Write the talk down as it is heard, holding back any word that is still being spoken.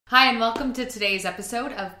Hi, and welcome to today's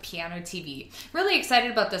episode of Piano TV. Really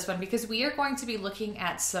excited about this one because we are going to be looking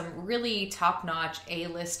at some really top-notch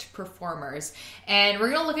A-list performers, and we're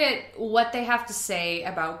going to look at what they have to say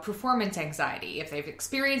about performance anxiety, if they've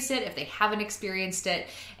experienced it, if they haven't experienced it,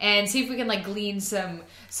 and see if we can glean some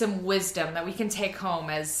wisdom that we can take home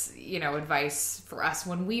as, advice for us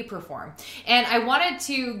when we perform. And I wanted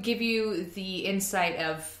to give you the insight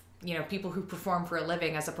of people who perform for a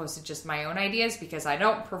living as opposed to just my own ideas, because I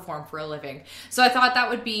don't perform for a living. So I thought that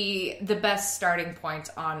would be the best starting point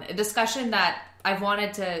on a discussion that I've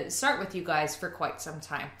wanted to start with you guys for quite some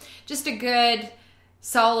time. Just a good,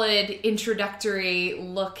 solid introductory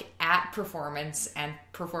look at performance and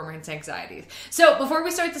performance anxiety. So before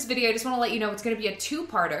we start this video, I just want to let you know it's going to be a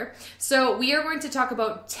two-parter. So we are going to talk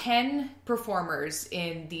about 10 performers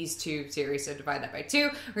in these two series, so divide that by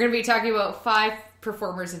 2. We're going to be talking about 5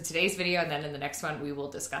 performers in today's video, and then in the next one we will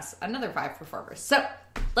discuss another 5 performers. So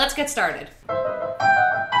let's get started.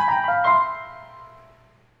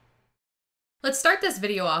 Let's start this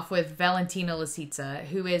video off with Valentina Lisitsa,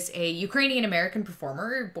 who is a Ukrainian-American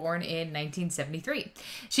performer born in 1973.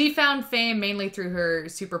 She found fame mainly through her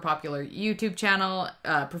super popular YouTube channel,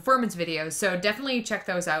 performance videos, so definitely check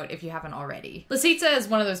those out if you haven't already. Lisitsa is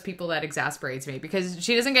one of those people that exasperates me because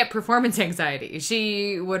she doesn't get performance anxiety.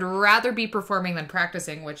 She would rather be performing than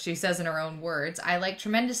practicing, which she says in her own words. I like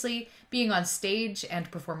tremendously being on stage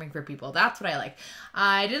and performing for people. That's what I like.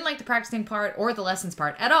 I didn't like the practicing part or the lessons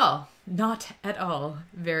part at all. Not at all.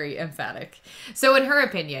 Very emphatic. So in her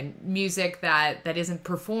opinion, music that isn't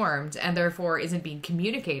performed and therefore isn't being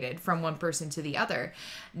communicated from one person to the other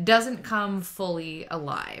doesn't come fully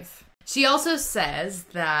alive. She also says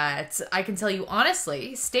that, I can tell you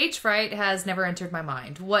honestly, stage fright has never entered my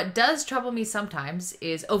mind. What does trouble me sometimes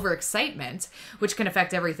is overexcitement, which can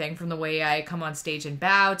affect everything from the way I come on stage and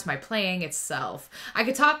bow to my playing itself. I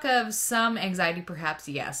could talk of some anxiety perhaps,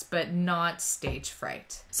 yes, but not stage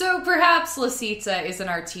fright. So perhaps Lisitsa isn't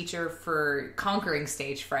our teacher for conquering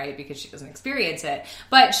stage fright because she doesn't experience it,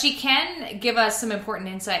 but she can give us some important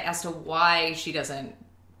insight as to why she doesn't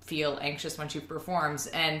feel anxious when she performs.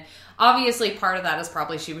 And obviously part of that is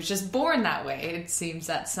probably she was just born that way. It seems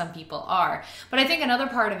that some people are. But I think another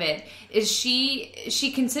part of it is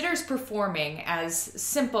she considers performing as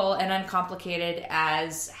simple and uncomplicated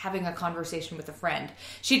as having a conversation with a friend.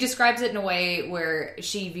 She describes it in a way where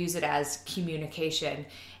she views it as communication,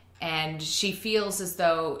 and she feels as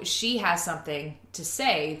though she has something to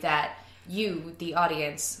say that you, the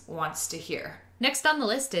audience, wants to hear. Next on the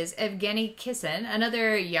list is Evgeny Kissin,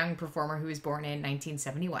 another young performer who was born in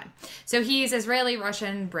 1971. So he's Israeli,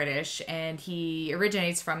 Russian, British, and he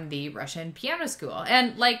originates from the Russian piano school.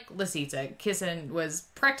 And like Lisitsa, Kissin was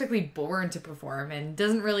practically born to perform and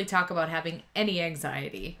doesn't really talk about having any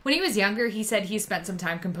anxiety. When he was younger, he said he spent some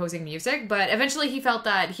time composing music, but eventually he felt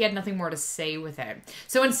that he had nothing more to say with it.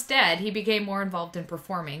 So instead, he became more involved in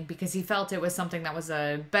performing because he felt it was something that was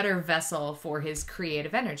a better vessel for his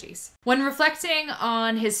creative energies. When reflecting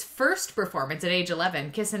on his first performance at age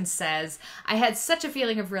 11, Kissin says, "I had such a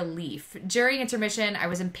feeling of relief. During intermission, I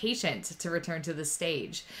was impatient to return to the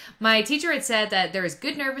stage. My teacher had said that there is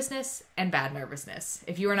good nervousness and bad nervousness.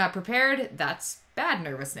 If you are not prepared, that's bad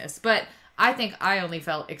nervousness. But I think I only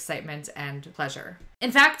felt excitement and pleasure."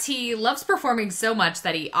 In fact, he loves performing so much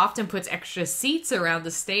that he often puts extra seats around the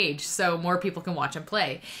stage so more people can watch him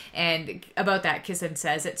play. And about that, Kissin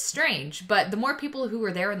says, "It's strange, but the more people who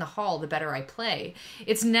are there in the hall, the better I play.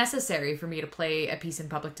 It's necessary for me to play a piece in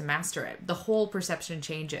public to master it. The whole perception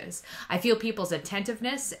changes. I feel people's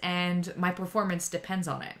attentiveness and my performance depends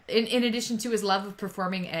on it." In addition to his love of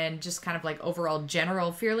performing and just kind of overall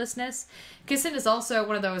general fearlessness, Kissin is also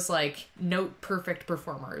one of those note-perfect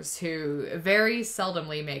performers who very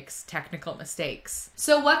seldomly makes technical mistakes.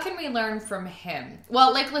 So what can we learn from him?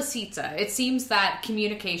 Well, like Lisitsa, it seems that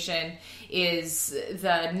communication is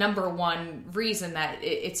the number one reason that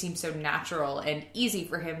it seems so natural and easy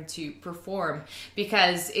for him to perform,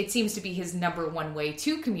 because it seems to be his number one way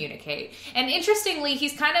to communicate. And interestingly,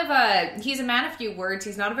 he's a man of few words.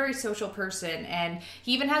 He's not a very social person, and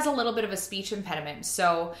he even has a little bit of a speech impediment.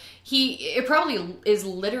 So it probably is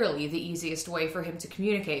literally the easiest way for him to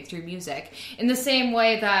communicate through music. In the same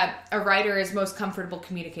way that a writer is most comfortable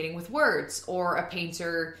communicating with words, or a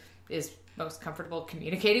painter is most comfortable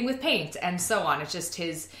communicating with paint, and so on. It's just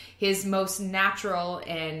his most natural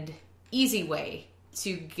and easy way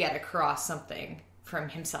to get across something from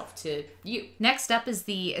himself to you. Next up is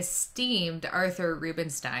the esteemed Arthur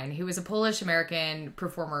Rubinstein, who was a Polish-American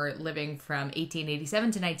performer living from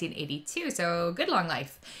 1887 to 1982, so good long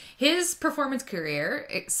life. His performance career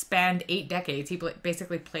spanned 8 decades. He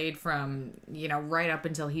basically played from, right up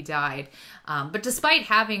until he died. But despite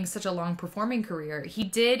having such a long performing career, he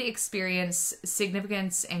did experience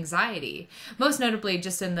significant anxiety, most notably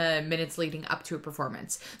just in the minutes leading up to a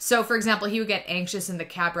performance. So, for example, he would get anxious in the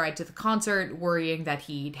cab ride to the concert, worrying that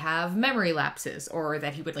he'd have memory lapses or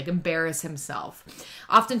that he would embarrass himself.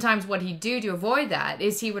 Oftentimes what he'd do to avoid that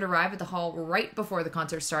is he would arrive at the hall right before the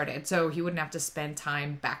concert started, so he wouldn't have to spend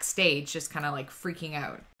time backstage just kind of freaking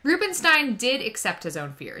out. Rubinstein did accept his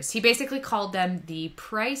own fears. He basically called them the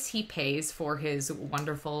price he pays for his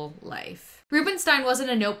wonderful life. Rubinstein wasn't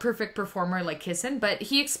a note-perfect performer like Kissin, but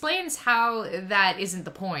he explains how that isn't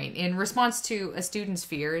the point. In response to a student's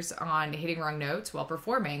fears on hitting wrong notes while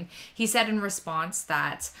performing, he said in response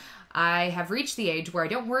that, "I have reached the age where I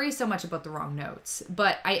don't worry so much about the wrong notes,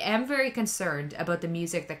 but I am very concerned about the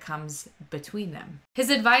music that comes between them." His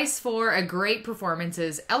advice for a great performance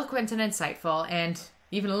is eloquent and insightful, and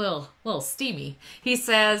even a little steamy. He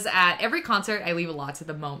says, "At every concert, I leave a lot to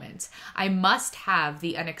the moment. I must have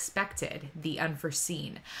the unexpected, the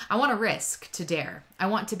unforeseen. I want to risk, to dare. I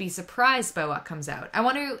want to be surprised by what comes out. I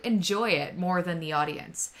want to enjoy it more than the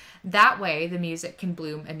audience. That way, the music can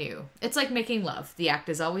bloom anew. It's like making love. The act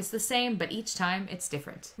is always the same, but each time it's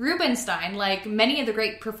different." Rubinstein, like many of the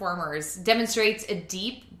great performers, demonstrates a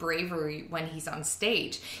deep bravery when he's on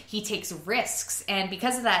stage. He takes risks, and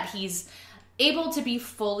because of that, he's able to be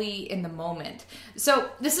fully in the moment.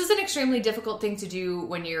 So this is an extremely difficult thing to do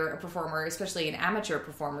when you're a performer, especially an amateur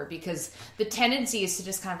performer, because the tendency is to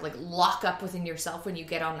just kind of lock up within yourself when you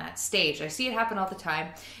get on that stage. I see it happen all the time.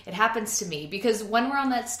 It happens to me because when we're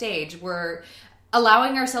on that stage, we're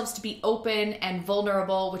allowing ourselves to be open and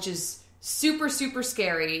vulnerable, which is super, super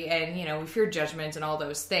scary, and we fear judgment and all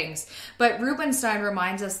those things. But Rubinstein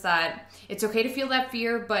reminds us that it's okay to feel that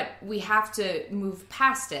fear, but we have to move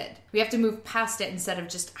past it. We have to move past it instead of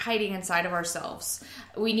just hiding inside of ourselves.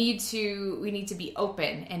 We need to be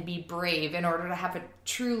open and be brave in order to have a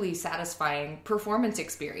truly satisfying performance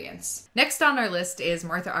experience. Next on our list is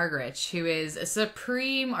Martha Argerich, who is a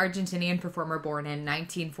supreme Argentinian performer born in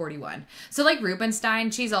 1941. So like Rubinstein,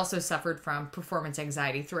 she's also suffered from performance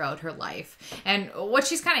anxiety throughout her life. And what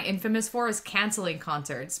she's kind of infamous for is canceling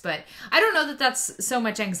concerts. But I don't know that that's so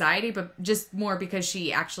much anxiety, but just more because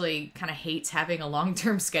she actually kind of hates having a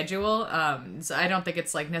long-term schedule. So I don't think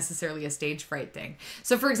it's necessarily a stage fright thing.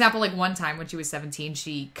 So for example, one time when she was 17,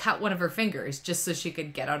 she cut one of her fingers just so she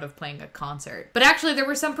could get out of playing a concert. But actually there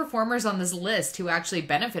were some performers on this list who actually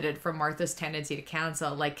benefited from Martha's tendency to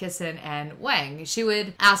cancel, like Kissin and Wang. She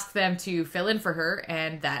would ask them to fill in for her,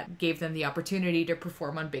 and that gave them the opportunity to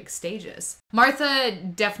perform on big stages. Martha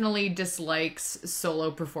definitely dislikes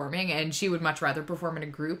solo performing, and she would much rather perform in a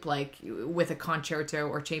group, like with a concerto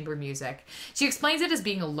or chamber music. She explains it as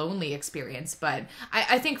being a lonely experience, but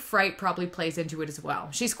I think fright probably plays into it as well.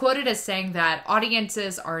 She's quoted as saying that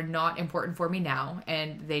audiences are not important for me now,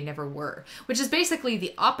 and they never were, which is basically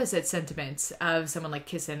the opposite sentiment of someone like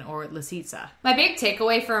Kissin or Lisitsa. My big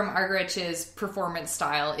takeaway from Argerich's performance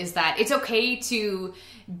style is that it's okay to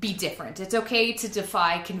be different. It's okay to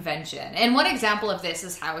defy convention. And one example of this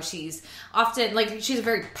is how she's often, she's a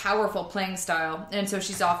very powerful playing style, and so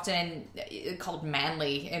she's often called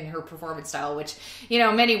manly in her performance style, which,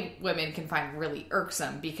 many women can find really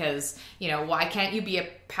irksome because, why can't you be a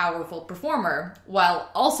powerful performer while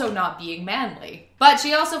also not being manly? But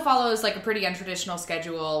she also follows a pretty untraditional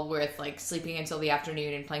schedule with sleeping until the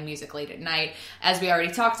afternoon and playing music late at night. As we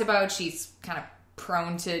already talked about, she's kind of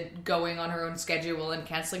prone to going on her own schedule and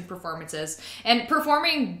canceling performances. And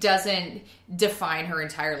performing doesn't define her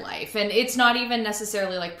entire life. And it's not even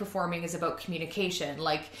necessarily performing is about communication,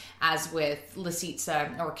 as with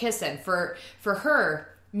Lisitsa or Kissin. For her,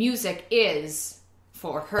 music is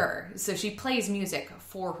for her. So she plays music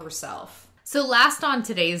for herself. So last on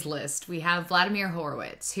today's list, we have Vladimir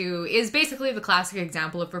Horowitz, who is basically the classic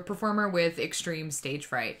example of a performer with extreme stage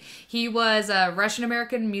fright. He was a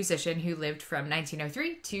Russian-American musician who lived from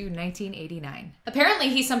 1903 to 1989. Apparently,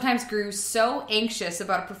 he sometimes grew so anxious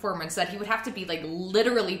about a performance that he would have to be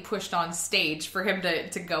literally pushed on stage for him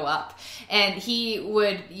to go up. And he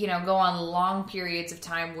would, go on long periods of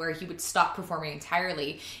time where he would stop performing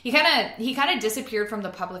entirely. He kind of disappeared from the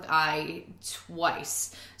public eye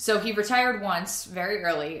twice. So he retired retired once very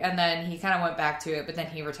early, and then he kind of went back to it, but then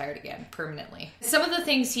he retired again permanently. Some of the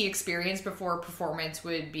things he experienced before performance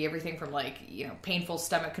would be everything from like, you know, painful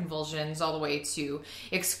stomach convulsions all the way to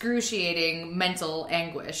excruciating mental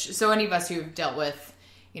anguish. So any of us who've dealt with,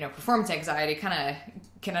 you know, performance anxiety kind of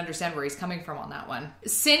can understand where he's coming from on that one.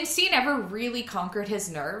 Since he never really conquered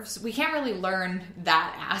his nerves, we can't really learn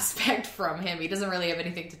that aspect from him. He doesn't really have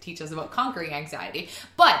anything to teach us about conquering anxiety.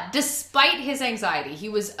 But despite his anxiety, he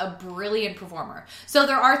was a brilliant performer. So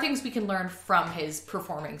there are things we can learn from his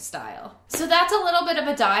performing style. So that's a little bit of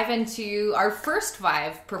a dive into our first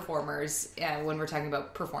 5 performers when we're talking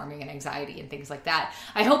about performing and anxiety and things like that.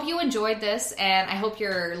 I hope you enjoyed this, and I hope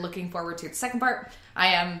you're looking forward to the second part.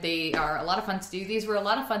 I am. They are a lot of fun to do. These were a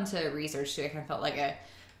lot of fun to research too. I kind of felt like a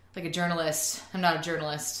journalist. I'm not a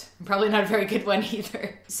journalist. I'm probably not a very good one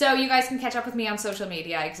either. So you guys can catch up with me on social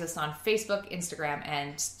media. I exist on Facebook, Instagram,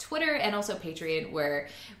 and Twitter, and also Patreon, where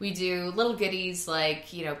we do little goodies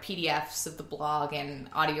like, you know, PDFs of the blog and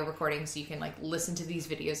audio recordings, so you can like listen to these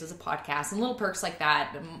videos as a podcast and little perks like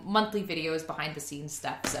that, monthly videos, behind the scenes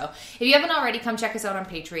stuff. So if you haven't already, come check us out on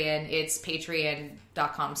Patreon. It's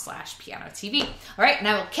patreon.com/pianoTV. All right, and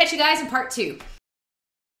I will catch you guys in part 2.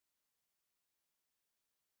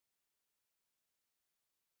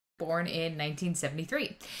 Born in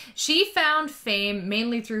 1973. She found fame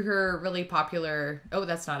mainly through her really popular... Oh,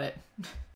 that's not it.